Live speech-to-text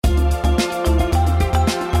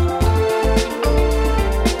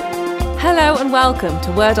and welcome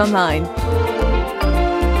to Word Online.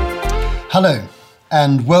 Hello,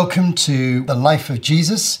 and welcome to The Life of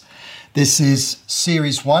Jesus. This is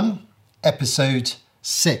Series 1, Episode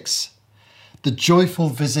 6, The Joyful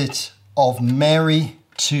Visit of Mary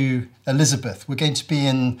to Elizabeth. We're going to be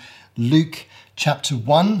in Luke chapter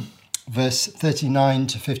 1, verse 39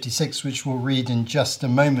 to 56, which we'll read in just a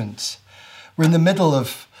moment. We're in the middle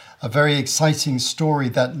of a very exciting story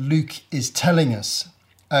that Luke is telling us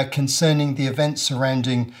concerning the events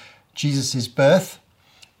surrounding Jesus' birth.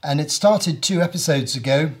 And it started 2 episodes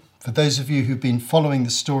ago, for those of you who've been following the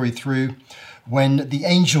story through, when the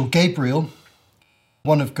angel Gabriel,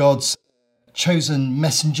 one of God's chosen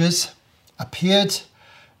messengers, appeared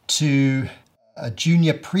to a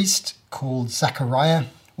junior priest called Zechariah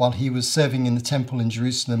while he was serving in the temple in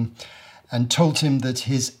Jerusalem, and told him that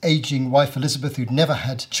his aging wife Elizabeth, who'd never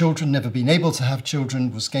had children, never been able to have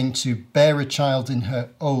children, was going to bear a child in her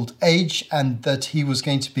old age, and that he was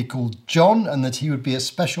going to be called John, and that he would be a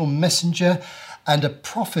special messenger and a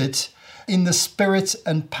prophet in the spirit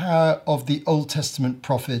and power of the Old Testament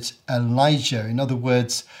prophet Elijah. In other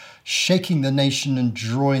words, shaking the nation and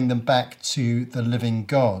drawing them back to the living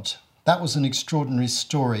God. That was an extraordinary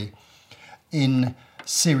story in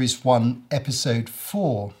Series 1, Episode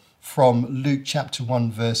 4. From Luke chapter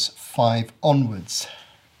 1, verse 5 onwards.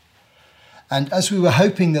 And as we were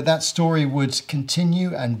hoping that story would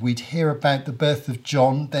continue and we'd hear about the birth of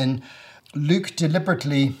John, then Luke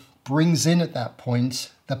deliberately brings in at that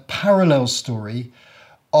point the parallel story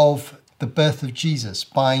of the birth of Jesus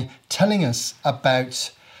by telling us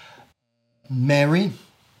about Mary,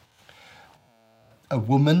 a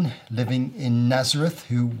woman living in Nazareth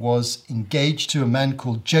who was engaged to a man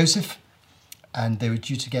called Joseph, and they were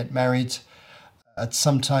due to get married at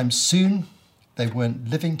some time soon. They weren't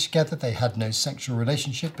living together. They had no sexual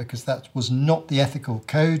relationship because that was not the ethical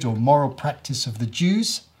code or moral practice of the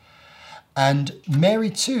Jews. And Mary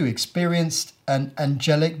too experienced an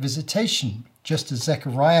angelic visitation, just as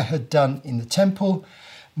Zechariah had done in the temple.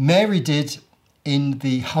 Mary did in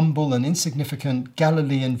the humble and insignificant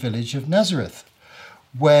Galilean village of Nazareth,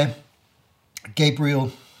 where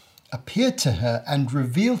Gabriel appeared to her and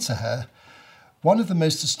revealed to her one of the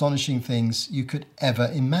most astonishing things you could ever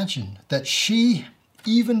imagine, that she,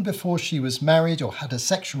 even before she was married or had a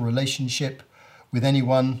sexual relationship with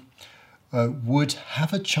anyone, would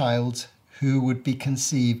have a child who would be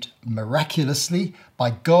conceived miraculously by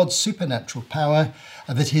God's supernatural power,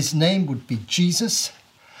 and that his name would be Jesus,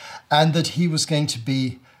 and that he was going to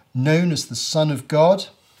be known as the Son of God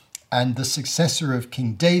and the successor of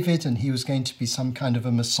King David, and he was going to be some kind of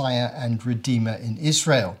a Messiah and Redeemer in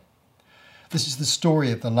Israel. This is the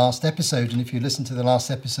story of the last episode, and if you listen to the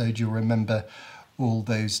last episode, you'll remember all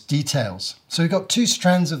those details. So we've got 2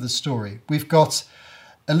 strands of the story. We've got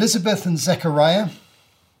Elizabeth and Zechariah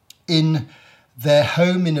in their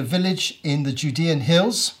home in a village in the Judean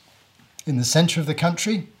hills, in the centre of the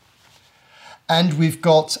country. And we've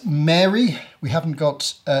got Mary. We haven't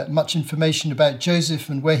got much information about Joseph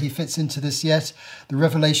and where he fits into this yet. The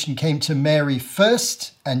revelation came to Mary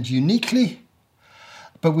first and uniquely.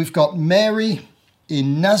 But we've got Mary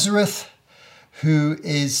in Nazareth, who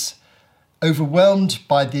is overwhelmed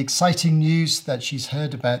by the exciting news that she's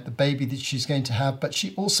heard about the baby that she's going to have. But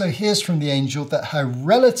she also hears from the angel that her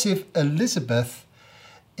relative Elizabeth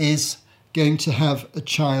is going to have a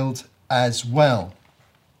child as well.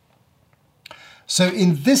 So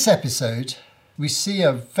in this episode, we see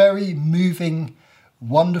a very moving,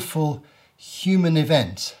 wonderful human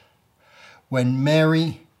event when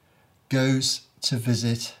Mary goes to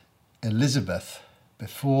visit Elizabeth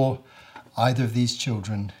before either of these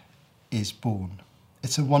children is born.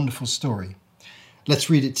 It's a wonderful story. Let's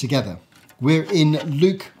read it together. We're in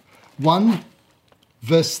Luke 1,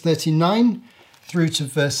 verse 39 through to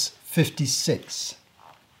verse 56.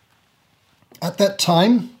 At that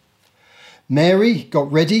time, Mary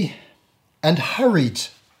got ready and hurried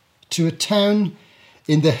to a town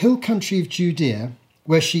in the hill country of Judea,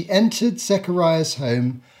 where she entered Zechariah's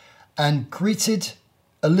home and greeted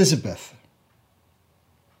Elizabeth.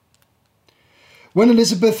 When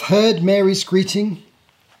Elizabeth heard Mary's greeting,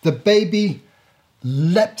 the baby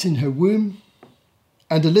leapt in her womb,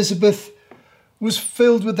 and Elizabeth was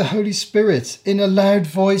filled with the Holy Spirit. In a loud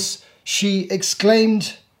voice, she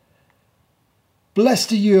exclaimed,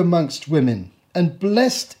 "Blessed are you amongst women, and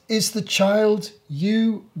blessed is the child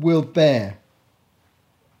you will bear.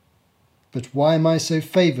 But why am I so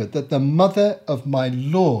favoured that the mother of my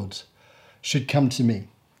Lord should come to me?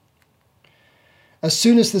 As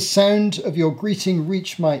soon as the sound of your greeting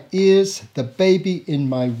reached my ears, the baby in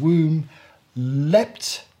my womb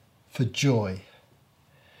leapt for joy.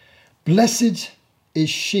 Blessed is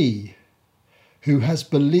she who has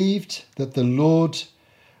believed that the Lord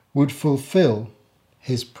would fulfill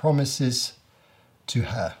his promises to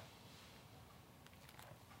her.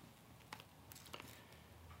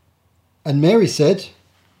 And Mary said,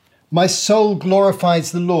 My soul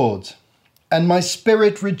glorifies the Lord, and my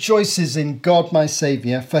spirit rejoices in God my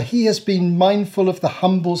Saviour, for he has been mindful of the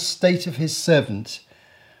humble state of his servant.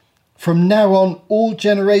 From now on, all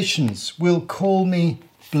generations will call me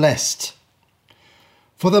blessed.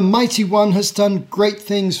 For the Mighty One has done great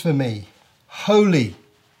things for me. Holy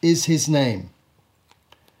is his name.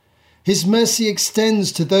 His mercy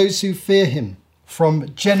extends to those who fear him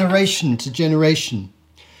from generation to generation.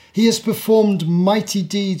 He has performed mighty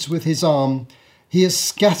deeds with his arm. He has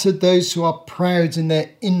scattered those who are proud in their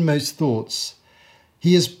inmost thoughts.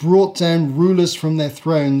 He has brought down rulers from their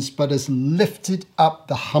thrones, but has lifted up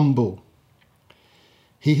the humble.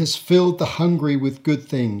 He has filled the hungry with good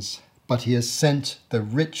things, but he has sent the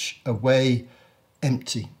rich away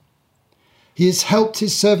empty. He has helped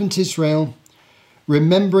his servant Israel,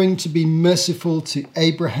 remembering to be merciful to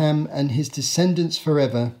Abraham and his descendants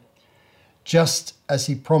forever, just as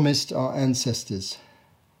he promised our ancestors.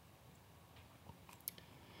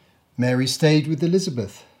 Mary stayed with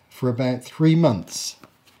Elizabeth for about 3 months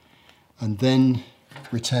and then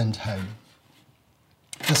returned home.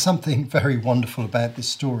 There's something very wonderful about this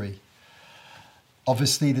story.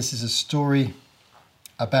 Obviously, this is a story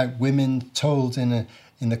about women told in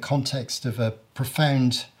the context of a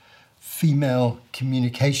profound female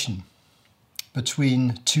communication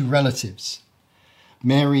between two relatives,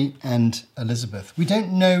 Mary and Elizabeth. We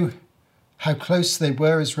don't know how close they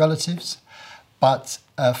were as relatives, but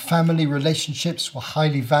family relationships were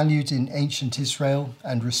highly valued in ancient Israel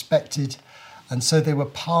and respected, and so they were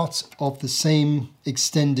part of the same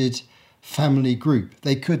extended family group.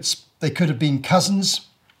 They could have been cousins,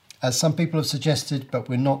 as some people have suggested, but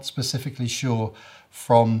we're not specifically sure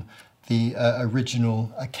from the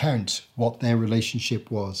original account what their relationship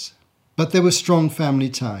was. But there were strong family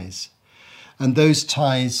ties, and those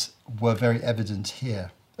ties were very evident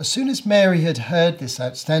here. As soon as Mary had heard this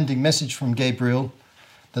outstanding message from Gabriel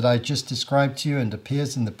that I just described to you and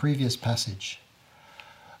appears in the previous passage,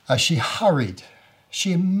 she hurried.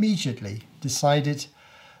 She immediately decided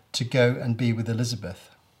to go and be with Elizabeth.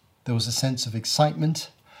 There was a sense of excitement.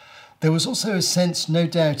 There was also a sense, no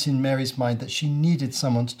doubt, in Mary's mind that she needed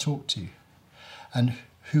someone to talk to. And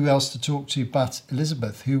who else to talk to but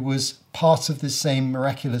Elizabeth, who was part of this same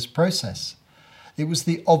miraculous process? It was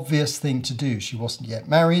the obvious thing to do. She wasn't yet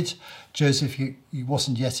married. Joseph he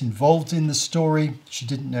wasn't yet involved in the story. She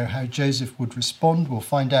didn't know how Joseph would respond. We'll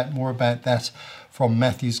find out more about that from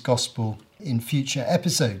Matthew's Gospel in future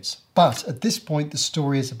episodes. But at this point, the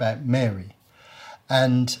story is about Mary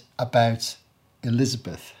and about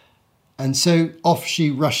Elizabeth. And so off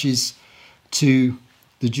she rushes to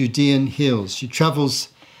the Judean hills. She travels,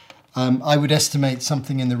 I would estimate,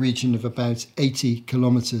 something in the region of about 80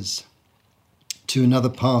 kilometres to another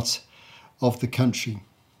part of the country.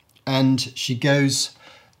 And she goes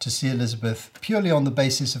to see Elizabeth purely on the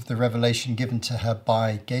basis of the revelation given to her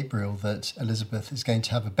by Gabriel that Elizabeth is going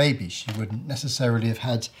to have a baby. She wouldn't necessarily have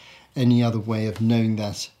had any other way of knowing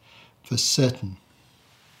that for certain.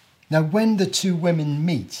 Now, when the two women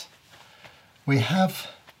meet, we have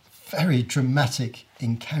a very dramatic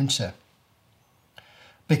encounter,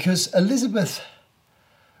 because Elizabeth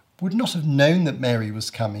would not have known that Mary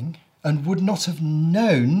was coming and would not have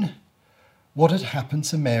known what had happened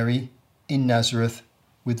to Mary in Nazareth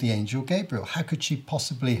with the angel Gabriel. How could she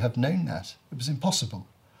possibly have known that? It was impossible.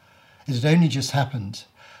 It had only just happened.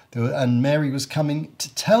 And Mary was coming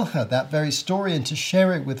to tell her that very story and to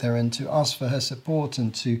share it with her and to ask for her support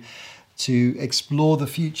and to explore the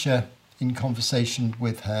future in conversation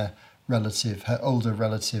with her relative, her older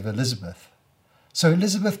relative, Elizabeth. So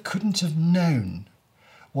Elizabeth couldn't have known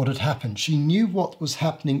what had happened. She knew what was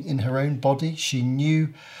happening in her own body. She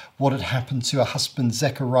knew what had happened to her husband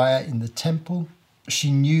Zechariah in the temple.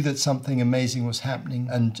 She knew that something amazing was happening,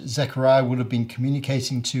 and Zechariah would have been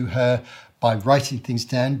communicating to her by writing things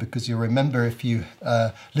down, because you'll remember if you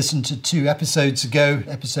listened to 2 episodes ago,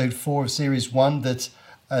 episode 4 of series 1, that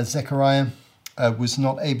Zechariah was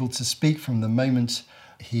not able to speak from the moment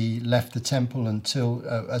he left the temple until,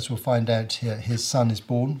 as we'll find out here, his son is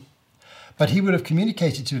born. But he would have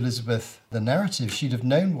communicated to Elizabeth the narrative. She'd have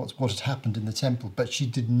known what had happened in the temple, but she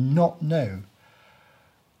did not know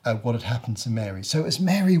what had happened to Mary. So as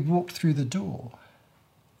Mary walked through the door,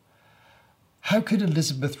 how could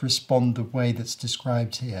Elizabeth respond the way that's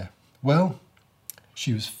described here? Well,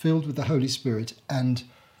 she was filled with the Holy Spirit and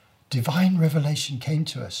divine revelation came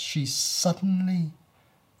to us. She suddenly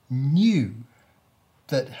knew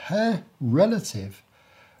that her relative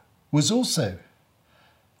was also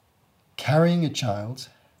carrying a child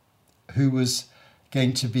who was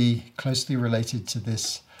going to be closely related to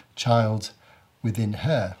this child within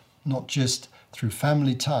her, not just through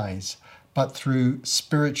family ties, but through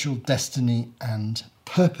spiritual destiny and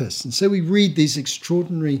purpose. And so we read these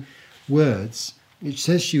extraordinary words, which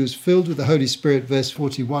says she was filled with the Holy Spirit, verse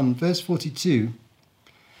 41, verse 42,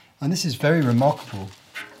 and this is very remarkable.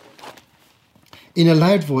 In a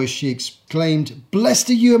loud voice she exclaimed, "Blessed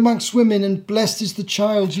are you amongst women, and blessed is the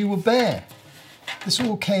child you will bear." This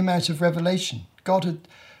all came out of revelation. God had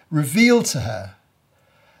revealed to her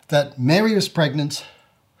that Mary was pregnant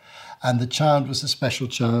and the child was a special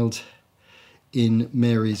child in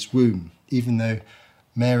Mary's womb, even though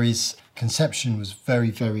Mary's conception was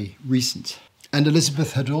very, very recent. And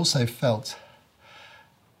Elizabeth had also felt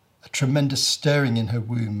a tremendous stirring in her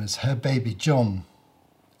womb as her baby John,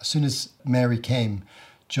 as soon as Mary came,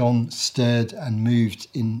 John stirred and moved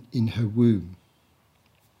in her womb.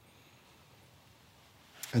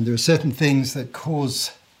 And there are certain things that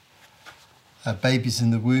cause babies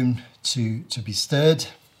in the womb to be stirred.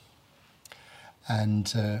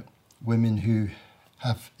 And women who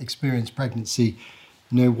have experienced pregnancy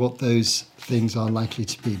know what those things are likely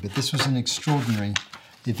to be. But this was an extraordinary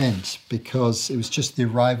event because it was just the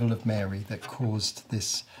arrival of Mary that caused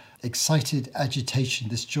this excited agitation,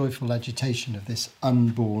 this joyful agitation of this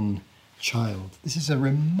unborn child. This is a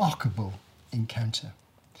remarkable encounter.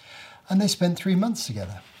 And they spent 3 months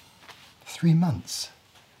together. 3 months.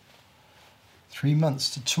 3 months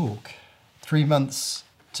to talk. 3 months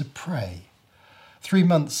to pray. 3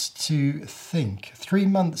 months to think. 3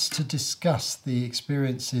 months to discuss the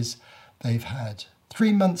experiences they've had.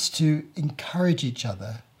 3 months to encourage each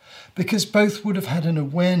other, because both would have had an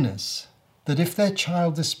awareness that if their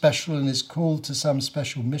child is special and is called to some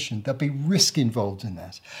special mission, there'll be risk involved in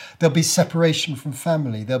that. There'll be separation from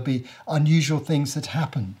family. There'll be unusual things that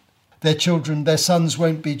happen. Their children, their sons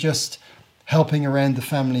won't be just helping around the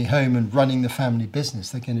family home and running the family business.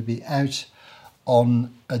 They're going to be out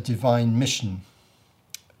on a divine mission,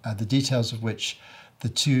 the details of which the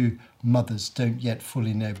two mothers don't yet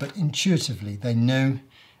fully know. But intuitively, they know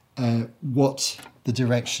what the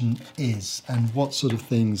direction is and what sort of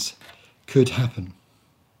things could happen.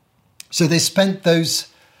 So they spent those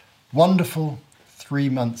wonderful 3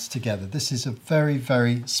 months together. This is a very,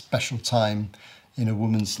 very special time in a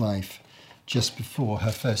woman's life just before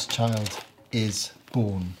her first child is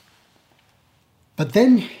born. But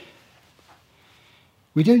then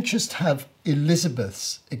we don't just have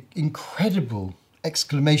Elizabeth's incredible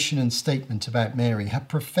exclamation and statement about Mary, her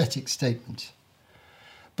prophetic statement,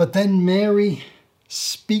 but then Mary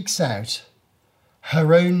speaks out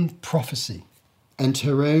her own prophecy and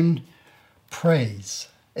her own praise.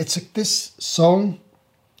 It's this song,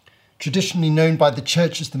 traditionally known by the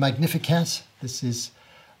church as the Magnificat. This is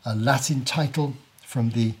a Latin title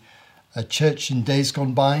from the church in days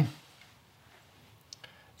gone by.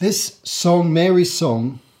 This song, Mary's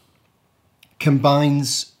song,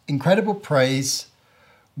 combines incredible praise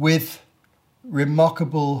with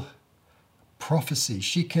remarkable prophecy.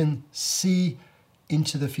 She can see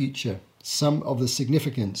into the future some of the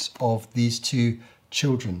significance of these two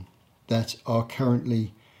children that are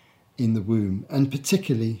currently in the womb. And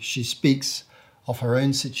particularly, she speaks of her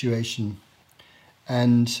own situation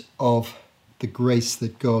and of the grace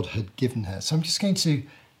that God had given her. So I'm just going to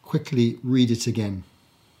quickly read it again.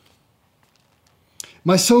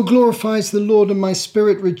 My soul glorifies the Lord, and my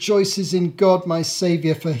spirit rejoices in God my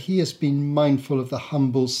Saviour, for he has been mindful of the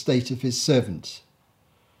humble state of his servant.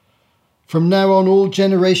 From now on, all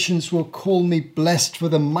generations will call me blessed, for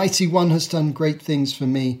the Mighty One has done great things for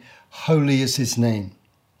me. Holy is his name.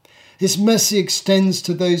 His mercy extends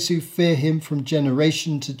to those who fear him from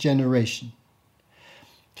generation to generation.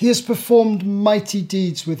 He has performed mighty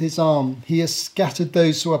deeds with his arm. He has scattered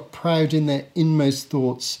those who are proud in their inmost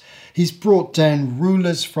thoughts. He's brought down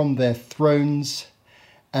rulers from their thrones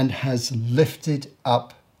and has lifted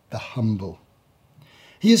up the humble.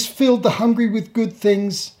 He has filled the hungry with good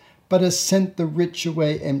things, but has sent the rich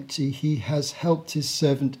away empty. He has helped his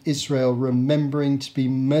servant Israel, remembering to be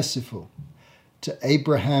merciful to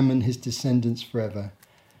Abraham and his descendants forever,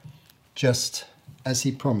 just as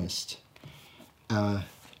he promised our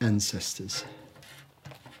ancestors.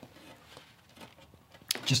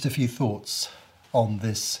 Just a few thoughts on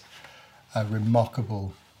this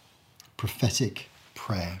remarkable prophetic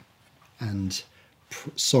prayer and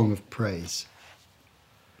song of praise.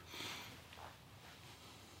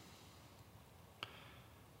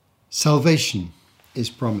 Salvation is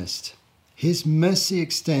promised. His mercy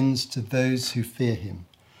extends to those who fear him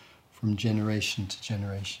from generation to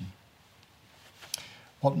generation.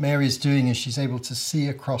 What Mary is doing is she's able to see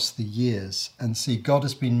across the years and see God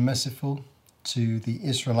has been merciful to the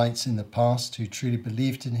Israelites in the past who truly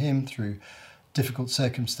believed in him through difficult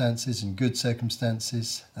circumstances and good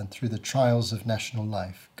circumstances and through the trials of national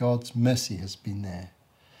life. God's mercy has been there.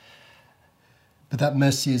 But that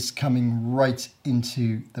mercy is coming right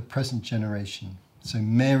into the present generation. So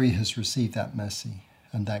Mary has received that mercy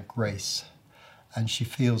and that grace, and she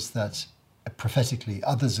feels that prophetically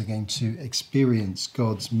others are going to experience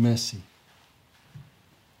God's mercy.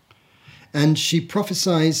 And she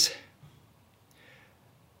prophesies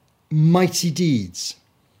mighty deeds.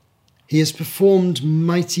 He has performed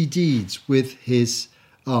mighty deeds with his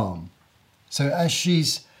arm. So as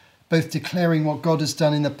she's both declaring what God has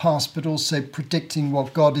done in the past, but also predicting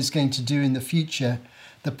what God is going to do in the future,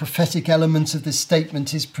 the prophetic element of this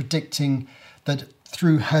statement is predicting that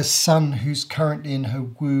through her son, who's currently in her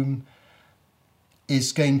womb,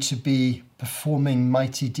 is going to be performing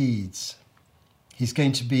mighty deeds. He's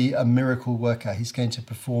going to be a miracle worker. He's going to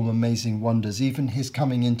perform amazing wonders. Even his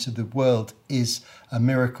coming into the world is a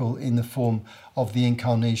miracle in the form of the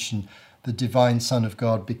incarnation, the divine Son of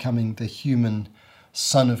God becoming the human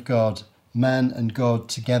Son of God, man and God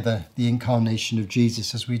together, the incarnation of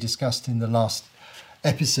Jesus, as we discussed in the last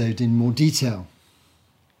episode in more detail.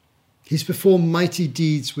 He's performed mighty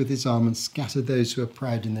deeds with his arm and scattered those who are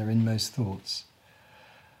proud in their inmost thoughts.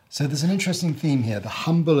 So there's an interesting theme here. The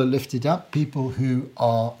humble are lifted up, people who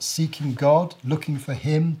are seeking God, looking for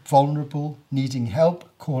him, vulnerable, needing help,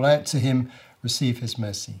 call out to him, receive his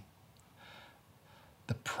mercy.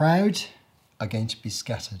 The proud are going to be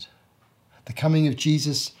scattered. The coming of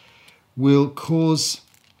Jesus will cause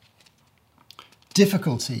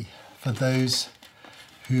difficulty for those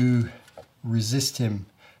who resist him,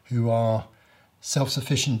 who are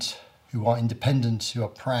self-sufficient, who are independent, who are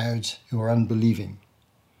proud, who are unbelieving.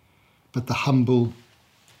 But the humble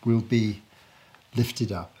will be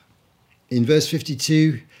lifted up. In verse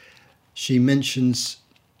 52, she mentions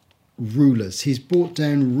rulers. He's brought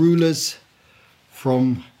down rulers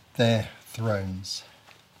from their thrones.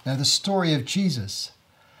 Now, the story of Jesus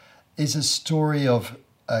is a story of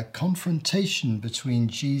a confrontation between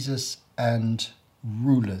Jesus and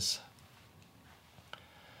rulers.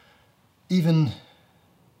 Even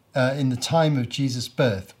in the time of Jesus'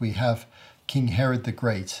 birth, we have King Herod the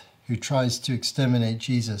Great, who tries to exterminate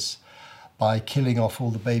Jesus by killing off all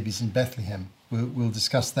the babies in Bethlehem. We'll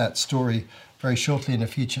discuss that story very shortly in a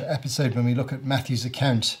future episode when we look at Matthew's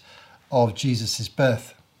account of Jesus'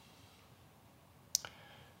 birth.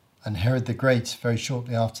 And Herod the Great, very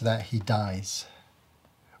shortly after that, he dies.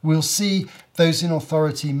 We'll see those in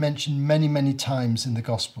authority mentioned many, many times in the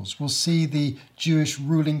Gospels. We'll see the Jewish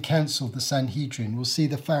ruling council, the Sanhedrin. We'll see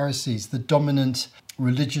the Pharisees, the dominant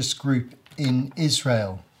religious group in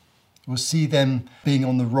Israel. We'll see them being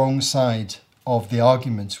on the wrong side of the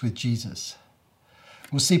arguments with Jesus.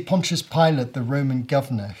 We'll see Pontius Pilate, the Roman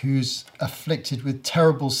governor, who's afflicted with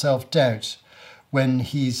terrible self-doubt when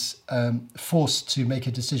he's forced to make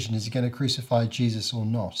a decision. Is he going to crucify Jesus or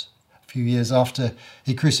not? A few years after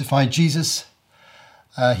he crucified Jesus,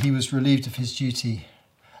 he was relieved of his duty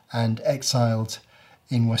and exiled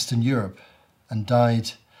in Western Europe and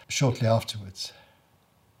died shortly afterwards.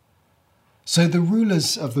 So the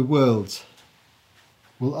rulers of the world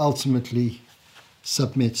will ultimately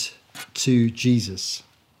submit to Jesus.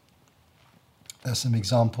 There are some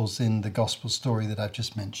examples in the gospel story that I've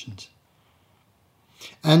just mentioned.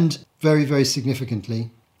 And very, very significantly,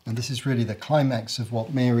 and this is really the climax of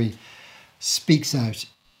what Mary speaks out,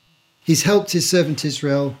 he's helped his servant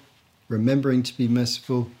Israel, remembering to be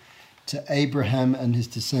merciful to Abraham and his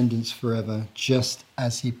descendants forever, just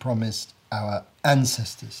as he promised our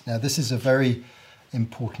ancestors. Now, this is a very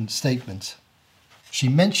important statement. She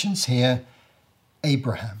mentions here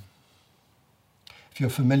Abraham. If you're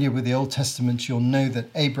familiar with the Old Testament, you'll know that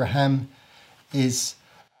Abraham is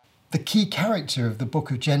the key character of the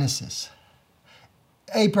book of Genesis.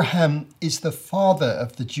 Abraham is the father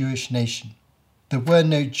of the Jewish nation. There were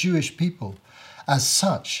no Jewish people as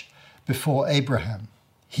such before Abraham.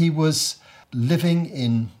 He was living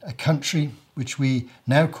in a country which we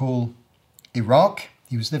now call Iraq.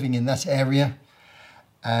 He was living in that area,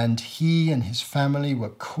 and he and his family were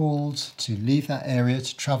called to leave that area,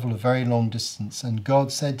 to travel a very long distance. And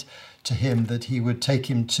God said to him that he would take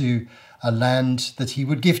him to a land that he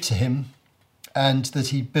would give to him and that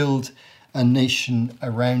he'd build a nation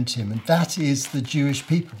around him. And that is the Jewish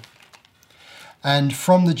people. And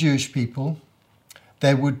from the Jewish people,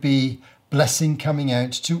 there would be blessing coming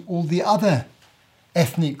out to all the other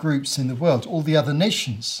ethnic groups in the world, all the other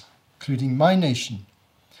nations, including my nation.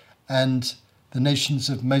 and the nations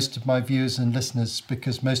of most of my viewers and listeners,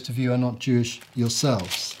 because most of you are not Jewish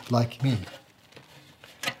yourselves, like me.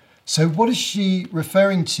 So what is she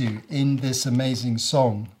referring to in this amazing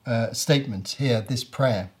song statement here, this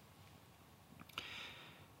prayer?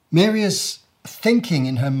 Mary is thinking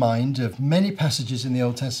in her mind of many passages in the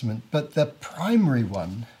Old Testament, but the primary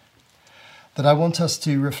one that I want us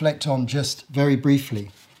to reflect on just very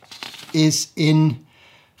briefly is in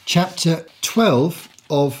chapter 12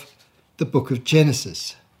 of the book of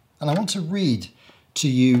Genesis. And I want to read to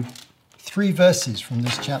you 3 verses from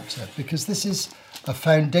this chapter, because this is a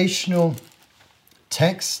foundational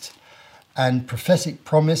text and prophetic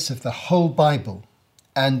promise of the whole Bible,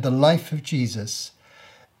 and the life of Jesus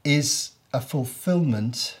is a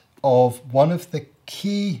fulfillment of one of the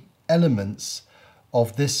key elements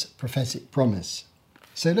of this prophetic promise.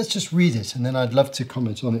 So let's just read it, and then I'd love to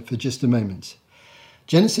comment on it for just a moment.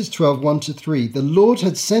 Genesis 12, 1-3. The Lord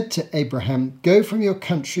had said to Abraham, "Go from your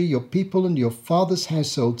country, your people, and your father's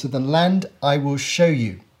household to the land I will show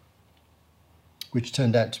you," which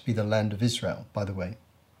turned out to be the land of Israel, by the way.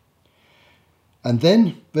 And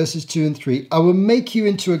then verses 2 and 3, "I will make you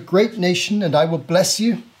into a great nation, and I will bless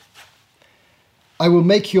you. I will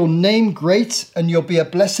make your name great, and you'll be a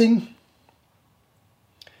blessing.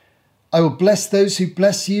 I will bless those who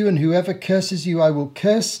bless you, and whoever curses you I will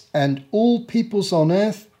curse, and all peoples on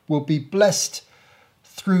earth will be blessed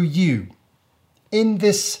through you." In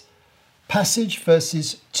this passage,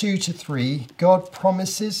 verses 2-3, God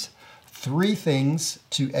promises 3 things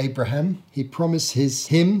to Abraham. He promises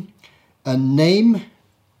him a name,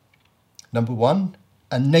 number 1,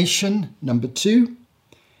 a nation, number 2,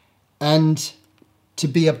 and to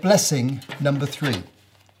be a blessing, number 3.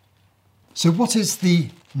 So what is the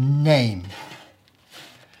name?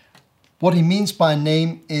 What he means by a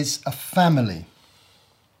name is a family.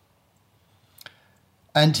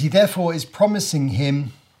 And he therefore is promising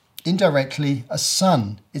him indirectly a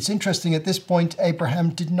son. It's interesting, at this point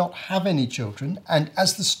Abraham did not have any children, and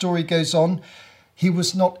as the story goes on, he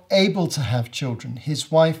was not able to have children. His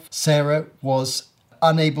wife Sarah was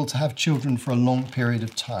unable to have children for a long period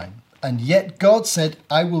of time. And yet God said,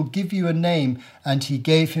 "I will give you a name." And he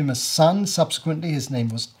gave him a son. Subsequently, his name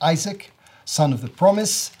was Isaac, son of the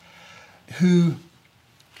promise, who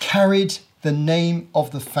carried the name of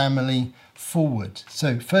the family forward.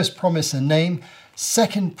 So first promise, a name.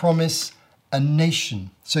 Second promise, a nation.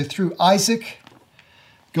 So through Isaac,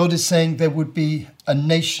 God is saying there would be a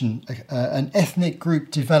nation, an ethnic group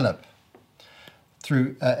develop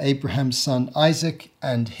through Abraham's son Isaac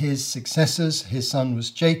and his successors. His son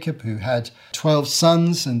was Jacob, who had 12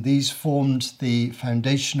 sons, and these formed the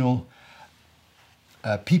foundational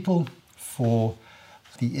people for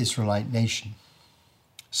the Israelite nation.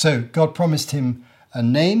 So God promised him a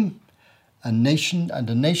name, a nation, and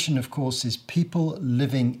a nation, of course, is people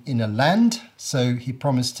living in a land. So he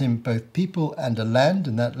promised him both people and a land,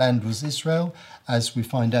 and that land was Israel, as we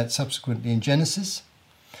find out subsequently in Genesis.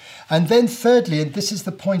 And then thirdly, and this is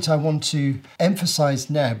the point I want to emphasize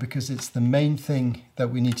now because it's the main thing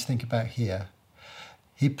that we need to think about here.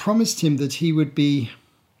 He promised him that he would be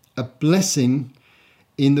a blessing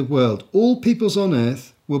in the world. All peoples on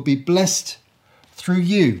earth will be blessed through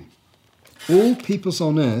you. All peoples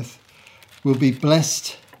on earth will be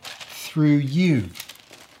blessed through you.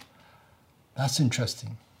 That's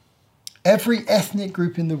interesting. Every ethnic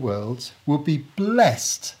group in the world will be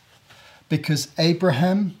blessed because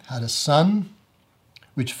Abraham had a son,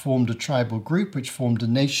 which formed a tribal group, which formed a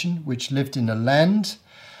nation, which lived in a land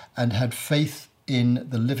and had faith in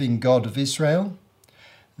the living God of Israel.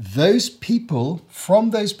 Those people,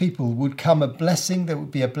 from those people would come a blessing that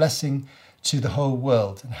would be a blessing to the whole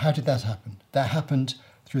world. And how did that happen? That happened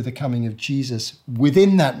through the coming of Jesus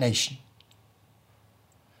within that nation.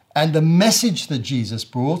 And the message that Jesus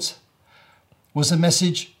brought was a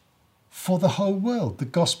message for the whole world, the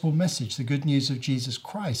gospel message, the good news of Jesus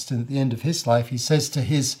Christ. And at the end of his life, he says to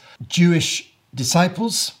his Jewish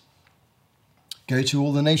disciples, "Go to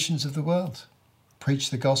all the nations of the world, preach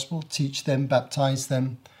the gospel, teach them, baptize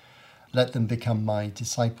them, let them become my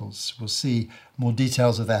disciples." We'll see more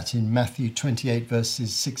details of that in Matthew 28,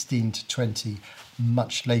 verses 16-20,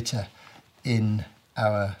 much later in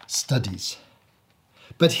our studies.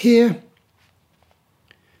 But here,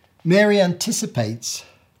 Mary anticipates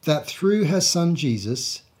that through her son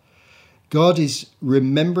Jesus, God is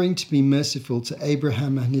remembering to be merciful to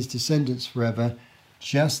Abraham and his descendants forever,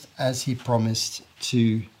 just as he promised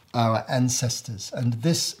to our ancestors. And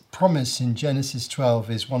this promise in Genesis 12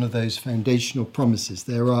 is one of those foundational promises.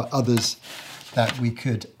 There are others that we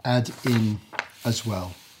could add in as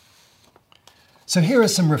well. So here are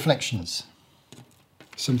some reflections.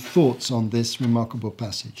 some thoughts on this remarkable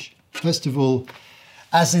passage. First of all,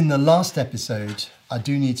 as in the last episode, I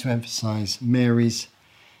do need to emphasize Mary's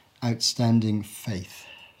outstanding faith.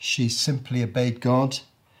 She simply obeyed God.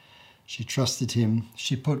 She trusted him.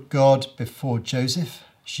 She put God before Joseph.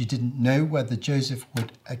 She didn't know whether Joseph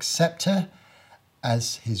would accept her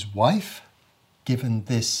as his wife, given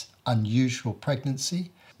this unusual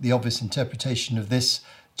pregnancy. The obvious interpretation of this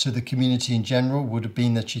to the community in general would have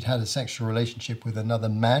been that she'd had a sexual relationship with another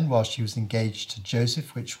man while she was engaged to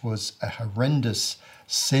Joseph, which was a horrendous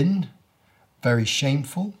sin, very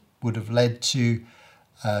shameful, would have led to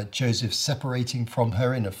Joseph separating from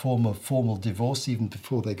her in a form of formal divorce even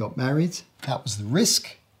before they got married. That was the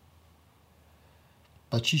risk.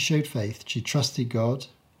 But she showed faith. She trusted God.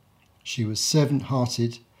 She was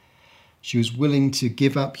servant-hearted. She was willing to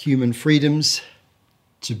give up human freedoms,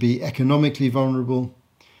 to be economically vulnerable.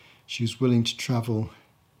 She was willing to travel,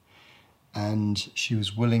 and she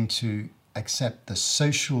was willing to accept the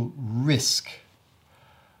social risk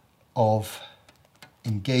of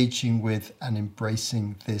engaging with and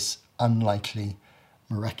embracing this unlikely,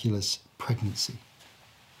 miraculous pregnancy.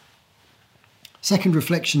 Second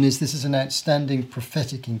reflection is this is an outstanding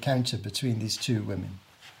prophetic encounter between these two women,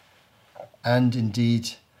 and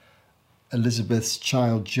indeed Elizabeth's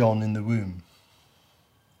child John in the womb.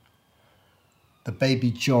 The baby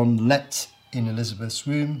John leapt in Elizabeth's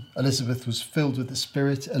womb. Elizabeth was filled with the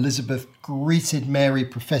Spirit. Elizabeth greeted Mary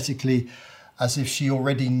prophetically as if she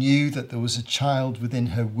already knew that there was a child within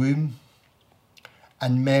her womb.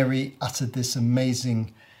 And Mary uttered this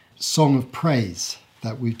amazing song of praise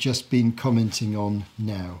that we've just been commenting on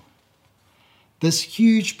now. This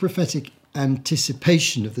huge prophetic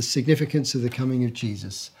anticipation of the significance of the coming of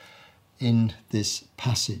Jesus in this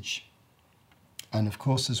passage. And of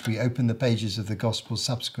course, as we open the pages of the Gospel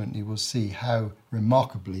subsequently, we'll see how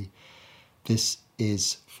remarkably this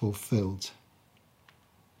is fulfilled.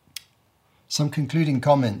 Some concluding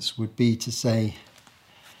comments would be to say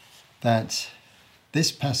that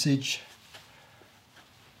this passage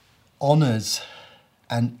honours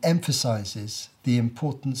and emphasises the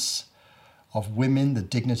importance of women, the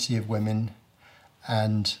dignity of women,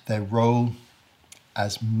 and their role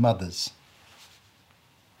as mothers.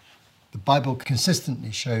 The Bible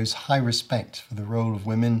consistently shows high respect for the role of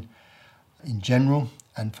women in general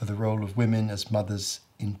and for the role of women as mothers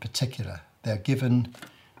in particular. They're given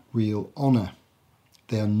real honour.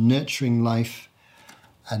 They are nurturing life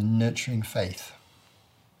and nurturing faith.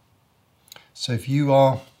 So if you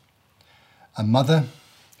are a mother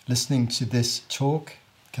listening to this talk,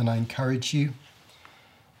 can I encourage you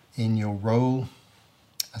in your role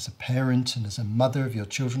as a parent and as a mother of your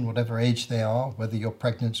children, whatever age they are, whether you're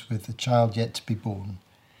pregnant with a child yet to be born.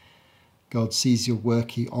 God sees your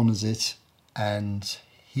work, he honours it, and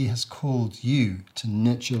he has called you to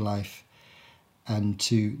nurture life and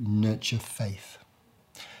to nurture faith.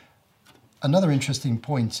 Another interesting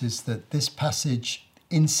point is that this passage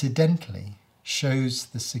incidentally shows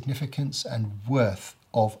the significance and worth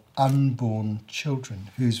of unborn children,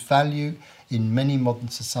 whose value in many modern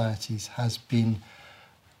societies has been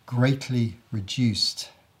greatly reduced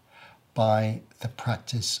by the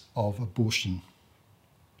practice of abortion.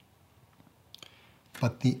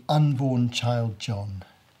 But the unborn child John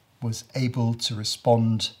was able to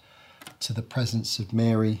respond to the presence of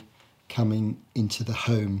Mary coming into the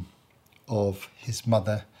home of his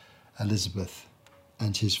mother Elizabeth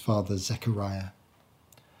and his father Zechariah.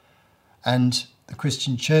 And the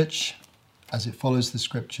Christian church, as it follows the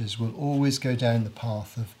scriptures, will always go down the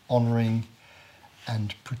path of honouring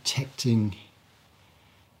and protecting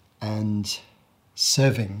and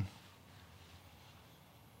serving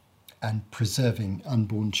and preserving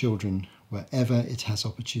unborn children wherever it has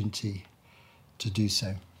opportunity to do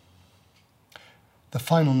so. The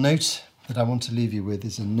final note that I want to leave you with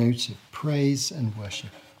is a note of praise and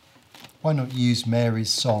worship. Why not use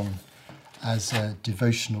Mary's song as a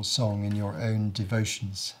devotional song in your own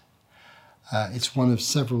devotions? It's one of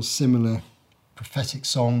several similar prophetic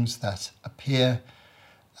songs that appear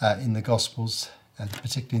in the Gospels, and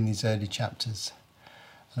particularly in these early chapters.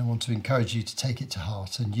 And I want to encourage you to take it to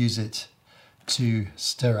heart and use it to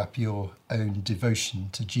stir up your own devotion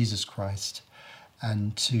to Jesus Christ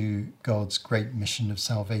and to God's great mission of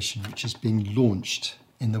salvation, which is being launched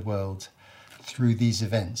in the world through these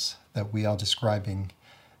events that we are describing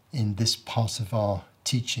in this part of our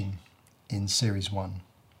teaching in Series 1.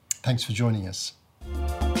 Thanks for joining us.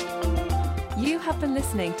 You have been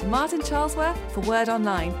listening to Martin Charlesworth for Word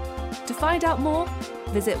Online. To find out more,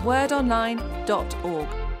 visit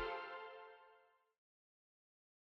wordonline.org.